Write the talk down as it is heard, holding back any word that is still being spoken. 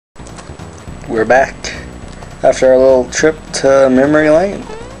We're back after our little trip to memory lane.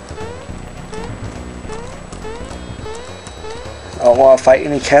 I don't want to fight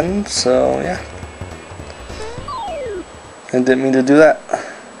any Ken, so yeah. I didn't mean to do that.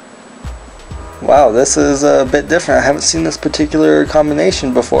 Wow, this is a bit different. I haven't seen this particular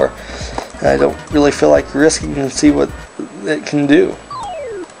combination before. And I don't really feel like risking to see what it can do.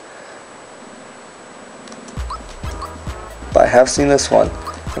 But I have seen this one.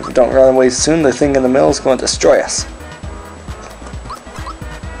 If we don't run away soon, the thing in the middle is going to destroy us.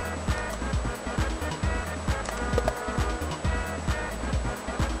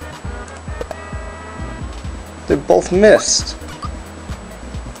 They both missed.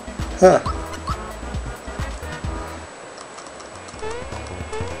 Huh.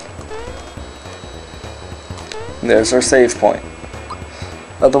 There's our save point.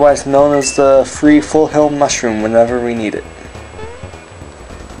 Otherwise known as the free full health mushroom whenever we need it.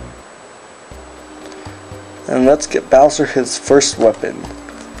 And let's get Bowser his first weapon.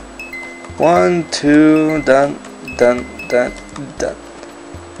 1, 2, dun, dun, dun, dun.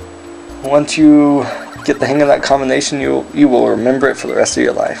 Once you get the hang of that combination, you will remember it for the rest of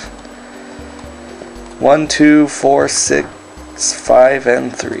your life. 1, 2, 4, 6, 5,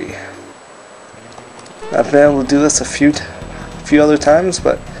 and 3. I've been able to do this a few other times,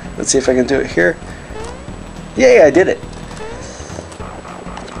 but let's see if I can do it here. Yay, I did it!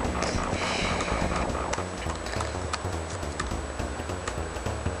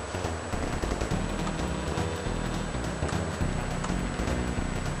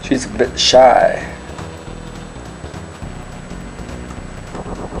 She's a bit shy.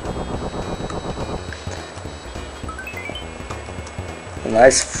 A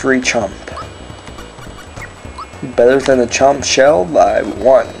nice free chomp. Better than the chomp shell by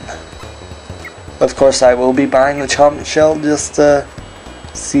 1. Of course, I will be buying the chomp shell just to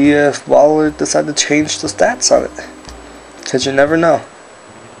see if Waller decided to change the stats on it. Because you never know.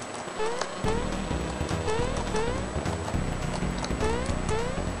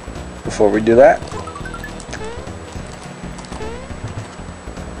 Before we do that,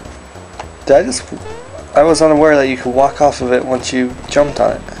 I was unaware that you could walk off of it once you jumped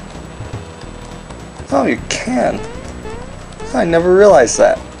on it. Oh, you can. I never realized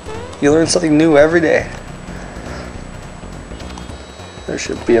that. You learn something new every day. There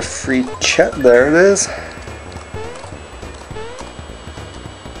should be a free chat. There it is.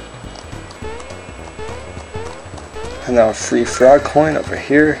 And now a free frog coin over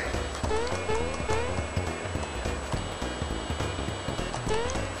here.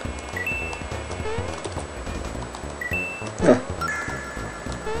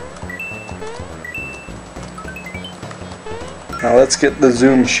 Now let's get the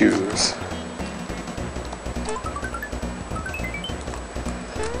zoom shoes.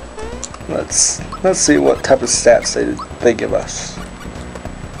 Let's see what type of stats they give us.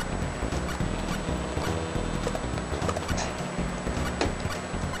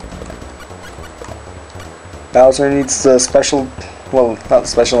 Bowser needs the special, well, not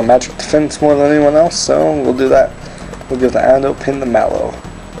special, magic defense more than anyone else, so we'll do that. We'll give the antidote pin to Mallow.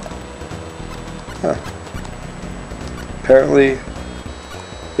 Huh. Apparently,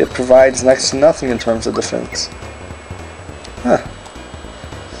 it provides next to nothing in terms of defense. Huh.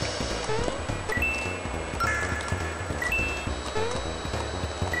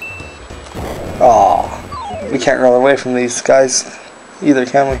 Aw, we can't run away from these guys either,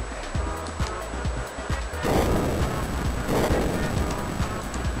 can we?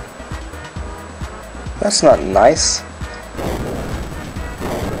 That's not nice.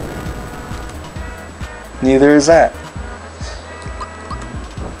 Neither is that.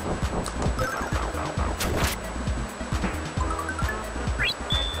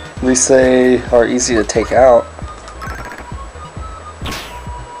 At least they are easy to take out.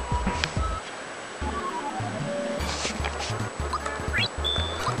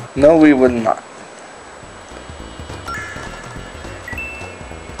 No, we would not.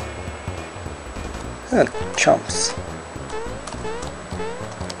 Chumps.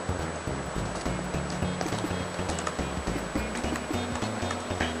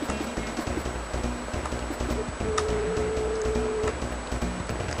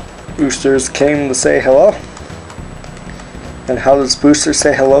 Boosters came to say hello. And how does Booster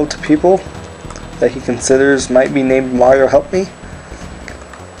say hello to people that he considers might be named Mario Help Me?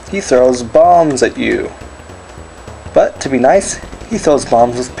 He throws bombs at you. But to be nice, he throws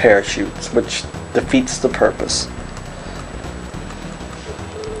bombs with parachutes, which defeats the purpose.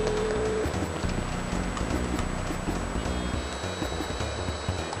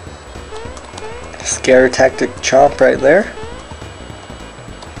 Scare tactic chomp right there.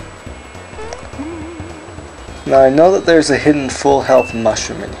 Now I know that there's a hidden full health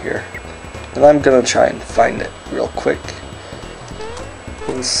mushroom in here, and I'm gonna try and find it real quick.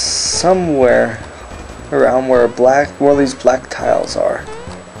 It was somewhere around where these black tiles are.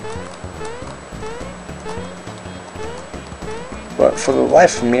 But for the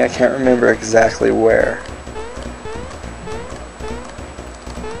life of me, I can't remember exactly where.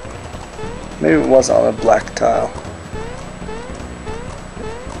 Maybe it was on a black tile.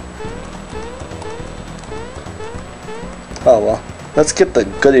 Oh well. Let's get the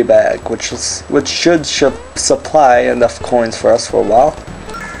goodie bag, which should supply enough coins for us for a while.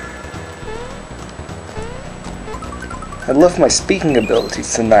 I love my speaking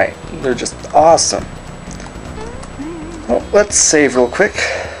abilities tonight. They're just awesome. Well, let's save real quick.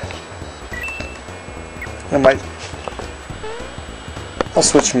 I'll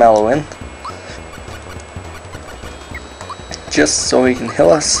switch Mallow in, just so he can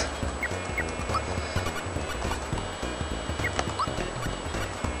heal us.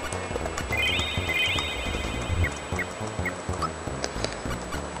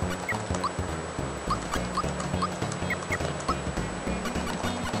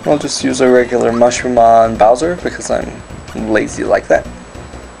 I'll just use a regular mushroom on Bowser because I'm lazy like that.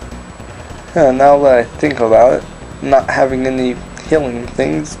 Yeah, now that I think about it, not having any healing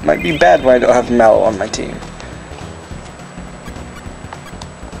things might be bad when I don't have Mallow on my team.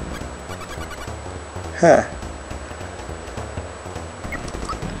 Huh.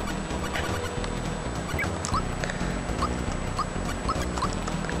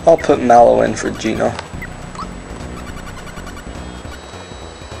 I'll put Mallow in for Gino.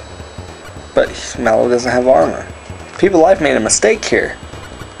 But Mallow doesn't have armor. People, I've made a mistake here.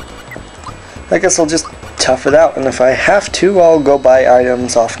 I guess I'll just tough it out, and if I have to, I'll go buy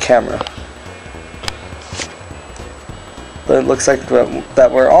items off camera. But it looks like that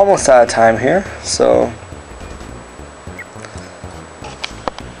we're almost out of time here, so...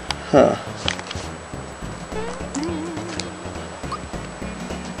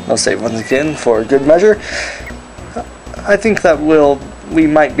 I'll save once again for good measure. I think that we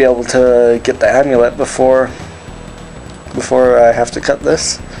might be able to get the amulet before I have to cut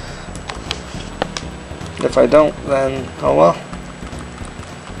this. If I don't, then oh well.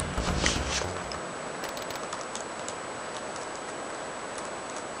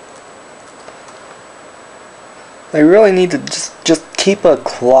 I really need to just keep a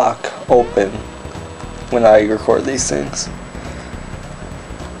clock open when I record these things.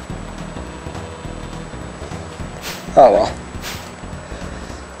 Oh well.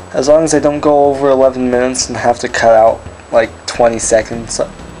 As long as I don't go over 11 minutes and have to cut out like 20 seconds,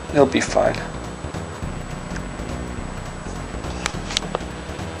 it'll be fine.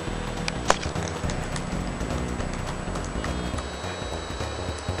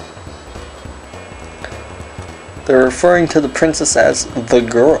 They're referring to the princess as the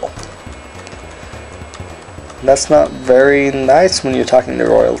girl. That's not very nice when you're talking to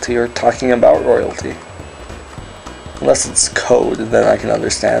royalty or talking about royalty. Unless it's code, then I can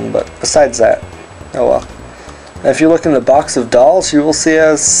understand, but besides that, oh well. And if you look in the box of dolls, you will see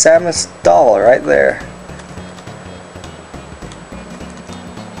a Samus doll right there.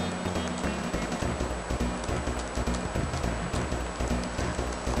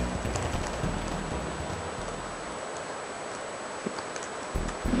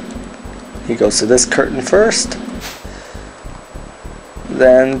 He goes to this curtain first,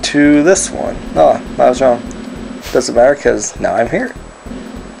 then to this one. Oh, I was wrong. Doesn't matter because now I'm here.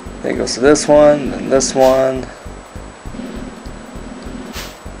 Then he goes to this one, then this one.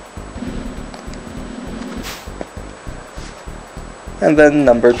 And then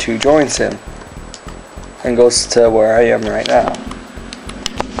number 2 joins him and goes to where I am right now.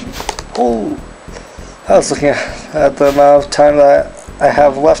 Oh, I was looking at the amount of time that I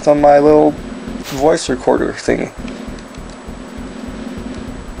have left on my little voice recorder thingy.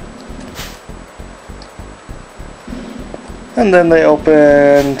 And then they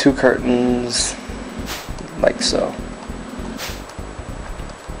open 2 curtains, like so.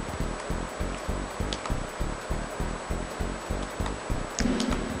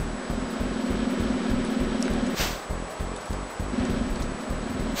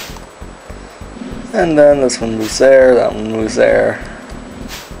 And then this one moves there, that one moves there.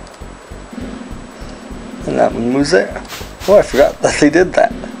 And that one moves there. Oh, I forgot that they did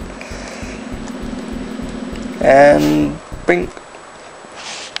that. And bing.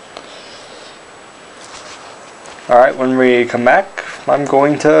 Alright, when we come back, I'm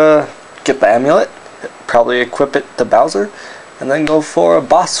going to get the amulet, probably equip it to Bowser, and then go for a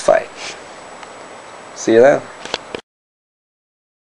boss fight. See you then.